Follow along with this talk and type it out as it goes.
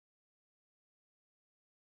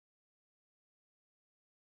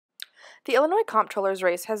The Illinois Comptroller's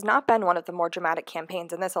race has not been one of the more dramatic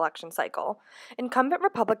campaigns in this election cycle. Incumbent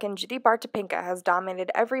Republican Judy Baar Topinka has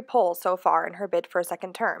dominated every poll so far in her bid for a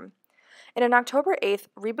second term. In an October 8th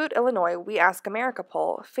Reboot Illinois We Ask America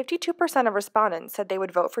poll, 52% of respondents said they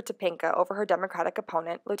would vote for Topinka over her Democratic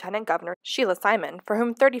opponent, Lieutenant Governor Sheila, for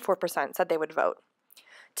whom 34% said they would vote.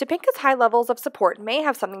 Topinka's high levels of support may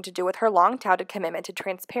have something to do with her long-touted commitment to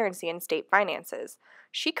transparency in state finances.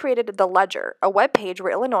 She created The Ledger, a web page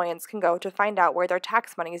where Illinoisans can go to find out where their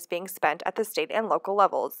tax money is being spent at the state and local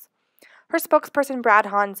levels. Her spokesperson Brad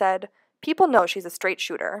Hahn said, "People know she's a straight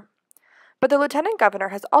shooter." But the lieutenant governor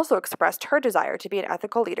has also expressed her desire to be an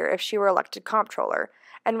ethical leader if she were elected comptroller,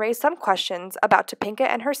 and raised some questions about Topinka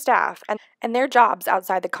and her staff and their jobs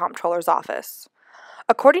outside the comptroller's office.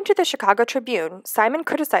 According to the Chicago Tribune, Simon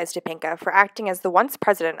criticized Topinka for acting as the once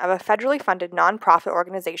president of a federally funded nonprofit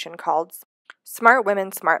organization called Smart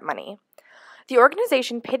Women, Smart Money. The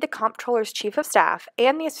organization paid the comptroller's chief of staff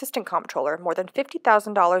and the assistant comptroller more than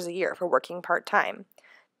 $50,000 a year for working part-time.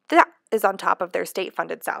 That is on top of their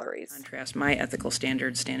state-funded salaries. Contrast my ethical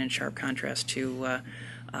standards stand in sharp contrast to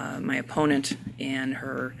my opponent and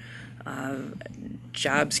her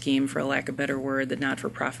job scheme, for a lack of a better word, the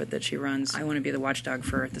not-for-profit that she runs. I want to be the watchdog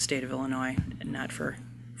for the state of Illinois and not for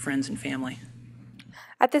friends and family.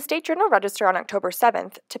 At the State Journal-Register on October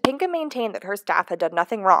 7th, Topinka maintained that her staff had done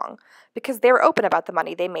nothing wrong because they were open about the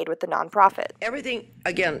money they made with the nonprofit. Everything,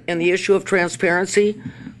 again, in the issue of transparency,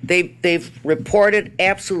 they've reported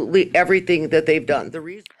absolutely everything that they've done.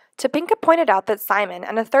 Topinka pointed out that Simon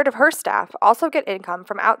and a third of her staff also get income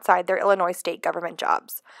from outside their Illinois state government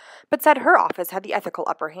jobs, but said her office had the ethical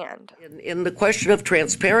upper hand. In the question of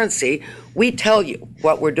transparency, we tell you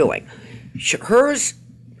what we're doing. Hers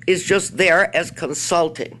is just there as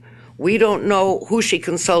consulting. We don't know who she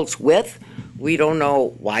consults with. We don't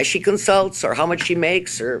know why she consults or how much she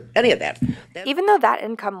makes or any of that. Even though that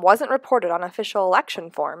income wasn't reported on official election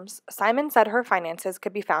forms, Simon said her finances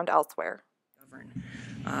could be found elsewhere.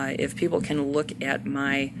 If people can look at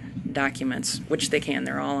my documents, which they can,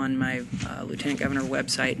 they're all on my Lieutenant Governor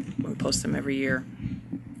website. We post them every year,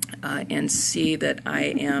 and see that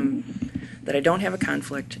I don't have a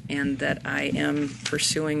conflict and that I am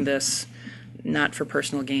pursuing this not for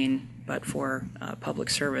personal gain but for public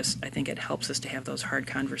service. I think it helps us to have those hard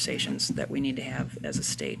conversations that we need to have as a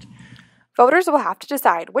state. Voters will have to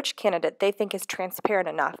decide which candidate they think is transparent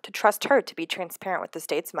enough to trust her to be transparent with the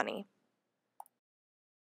state's money.